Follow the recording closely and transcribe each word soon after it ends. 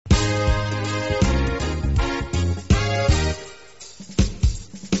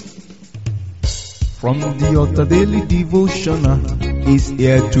From the altar daily devotional is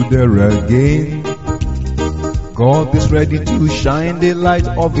here to there again. God is ready to shine the light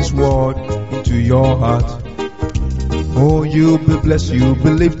of His word into your heart. Oh, you'll be blessed, you'll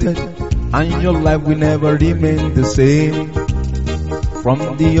be lifted, and your life will never remain the same.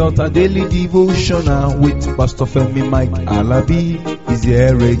 From the altar daily devotional with Pastor Femi Mike Alabi is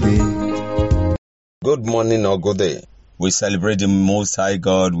here again. Good morning or good day. We celebrate the Most High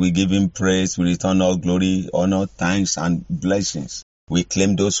God. We give Him praise. We return all glory, honor, thanks, and blessings. We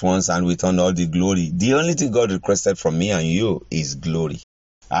claim those ones and return all the glory. The only thing God requested from me and you is glory.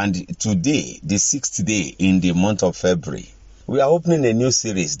 And today, the 6th day in the month of February, we are opening a new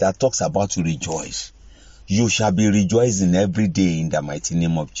series that talks about to rejoice. You shall be rejoicing every day in the mighty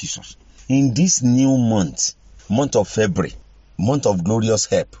name of Jesus. In this new month of February, month of glorious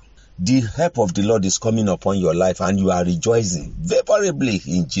help, the help of the Lord is coming upon your life and you are rejoicing favorably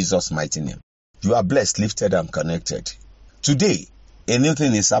in Jesus' mighty name. You are blessed, lifted, and connected. Today, a new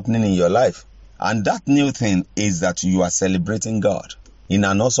thing is happening in your life, and that new thing is that you are celebrating God in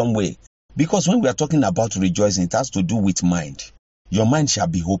an awesome way. Because when we are talking about rejoicing, it has to do with mind. Your mind shall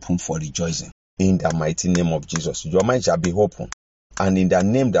be open for rejoicing in the mighty name of Jesus. Your mind shall be open, and in the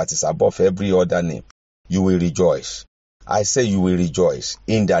name that is above every other name, you will rejoice. I say you will rejoice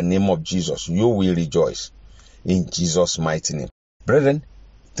in the name of Jesus. You will rejoice in Jesus' mighty name. Brethren,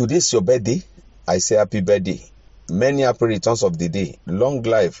 today is your birthday. I say happy birthday. Many happy returns of the day. Long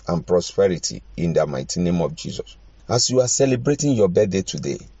life and prosperity in the mighty name of Jesus. As you are celebrating your birthday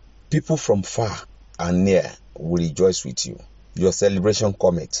today, people from far and near will rejoice with you. Your celebration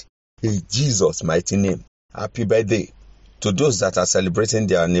cometh in Jesus' mighty name. Happy birthday. To those that are celebrating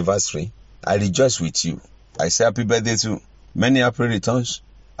their anniversary, I rejoice with you. I say happy birthday too. Many happy returns.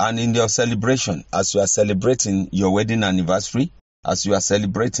 And in your celebration, as you are celebrating your wedding anniversary, as you are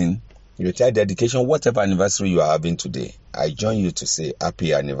celebrating your child dedication, whatever anniversary you are having today, I join you to say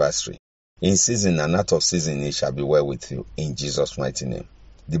happy anniversary. In season and out of season, it shall be well with you in Jesus' mighty name.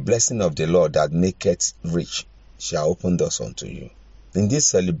 The blessing of the Lord that maketh rich shall open doors unto you. In this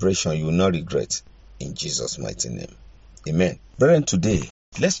celebration, you will not regret in Jesus' mighty name. Amen. Brethren, today,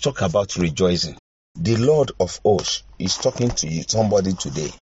 let's talk about rejoicing. The Lord of hosts is talking to you, somebody today.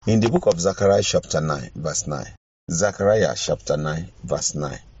 In the book of Zechariah chapter 9, verse 9. Zechariah chapter 9, verse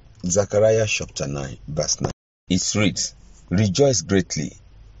 9. Zechariah chapter 9, verse 9. It reads, Rejoice greatly,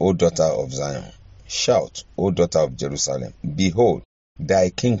 O daughter of Zion. Shout, O daughter of Jerusalem. Behold,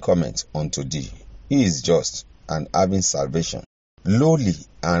 thy king cometh unto thee. He is just and having salvation, lowly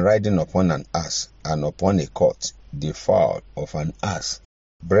and riding upon an ass, and upon a colt, the foal of an ass.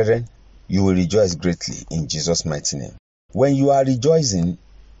 Brethren, you will rejoice greatly in Jesus' mighty name. When you are rejoicing,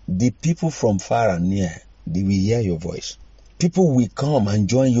 the people from far and near, they will hear your voice. People will come and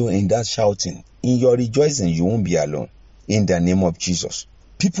join you in that shouting. In your rejoicing, you won't be alone. In the name of Jesus.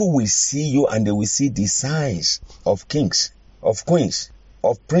 People will see you and they will see the signs of kings, of queens,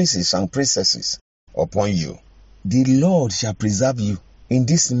 of princes and princesses upon you. The Lord shall preserve you in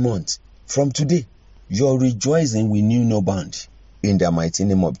this month. From today, your rejoicing will know no bound. In the mighty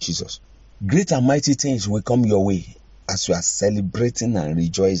name of Jesus. Great and mighty things will come your way as you are celebrating and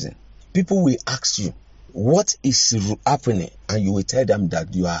rejoicing. People will ask you, what is happening? And you will tell them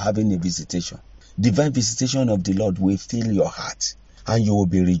that you are having a visitation. Divine visitation of the Lord will fill your heart, and you will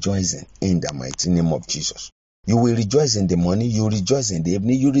be rejoicing in the mighty name of Jesus. You will rejoice in the morning, you rejoice in the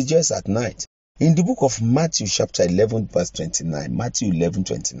evening, you rejoice at night. In the book of Matthew chapter 11 verse 29, Matthew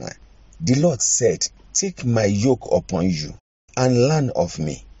 11:29, the Lord said, Take my yoke upon you and learn of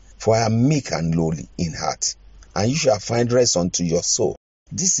me, for I am meek and lowly in heart, and you shall find rest unto your soul.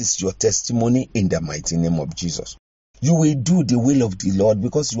 This is your testimony in the mighty name of Jesus. You will do the will of the Lord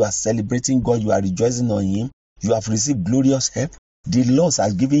because you are celebrating God, you are rejoicing on Him, you have received glorious help. The Lord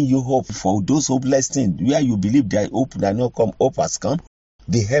has given you hope for those hopeless things. Where you believe that hope that not come, hope has come,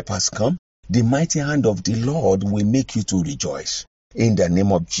 the help has come. The mighty hand of the Lord will make you to rejoice in the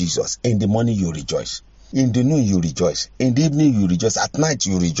name of Jesus. In the morning you rejoice. In the noon you rejoice. In the evening you rejoice. At night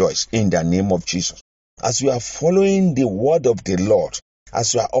you rejoice in the name of Jesus. As you are following the word of the Lord,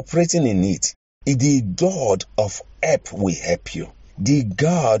 as you are operating in it, the God of help will help you. The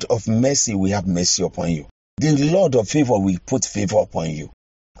God of mercy will have mercy upon you. The Lord of favor will put favor upon you.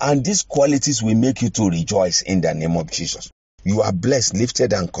 And these qualities will make you to rejoice in the name of Jesus. You are blessed,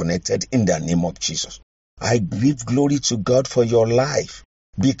 lifted, and connected in the name of Jesus. I give glory to God for your life.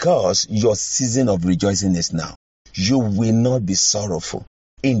 Because your season of rejoicing is now. You will not be sorrowful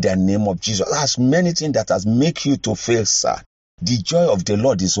in the name of Jesus. There's many things that has make you to feel sad. The joy of the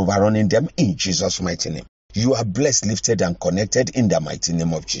Lord is overrunning them in Jesus' mighty name. You are blessed, lifted, and connected in the mighty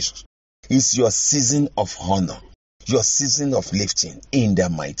name of Jesus. is your season of honor, your season of lifting in the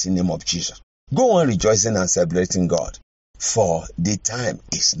mighty name of Jesus. Go on rejoicing and celebrating God, for the time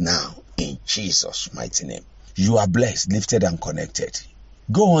is now in Jesus' mighty name. You are blessed, lifted, and connected.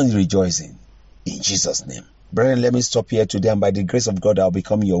 Go on rejoicing in Jesus' name. Brethren, let me stop here today, and by the grace of God, I'll be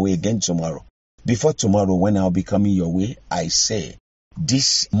coming your way again tomorrow. Before tomorrow, when I'll be coming your way, I say,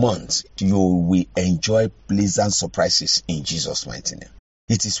 this month you will enjoy pleasant surprises in Jesus' mighty name.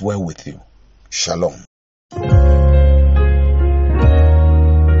 It is well with you. Shalom.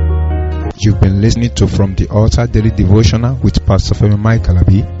 You've been listening to From the Altar Daily Devotional with Pastor Femi Mike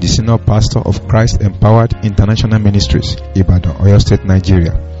Alabi, the Senior Pastor of Christ Empowered International Ministries, Ibadan, Oyo State,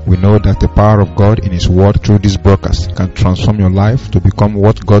 Nigeria. We know that the power of God in His Word through this broadcast can transform your life to become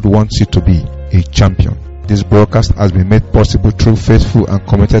what God wants you to be, a champion. This broadcast has been made possible through faithful and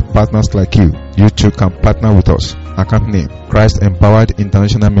committed partners like you. You too can partner with us. Account name, Christ Empowered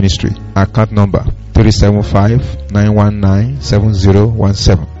International Ministry. Account number,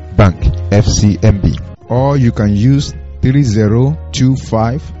 375-919-7017. Bank, FCMB. Or you can use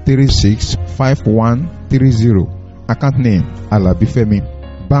 3025365130. Account name, Alabifemi.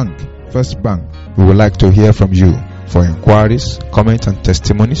 Bank, First Bank. We would like to hear from you. For inquiries, comments, and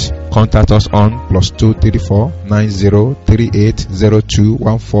testimonies, contact us on +234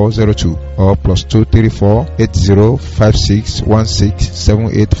 9038021402 or +234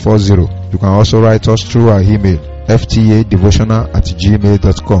 8056167840. You can also write us through our email,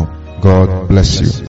 ftadevotional@gmail.com. God bless you.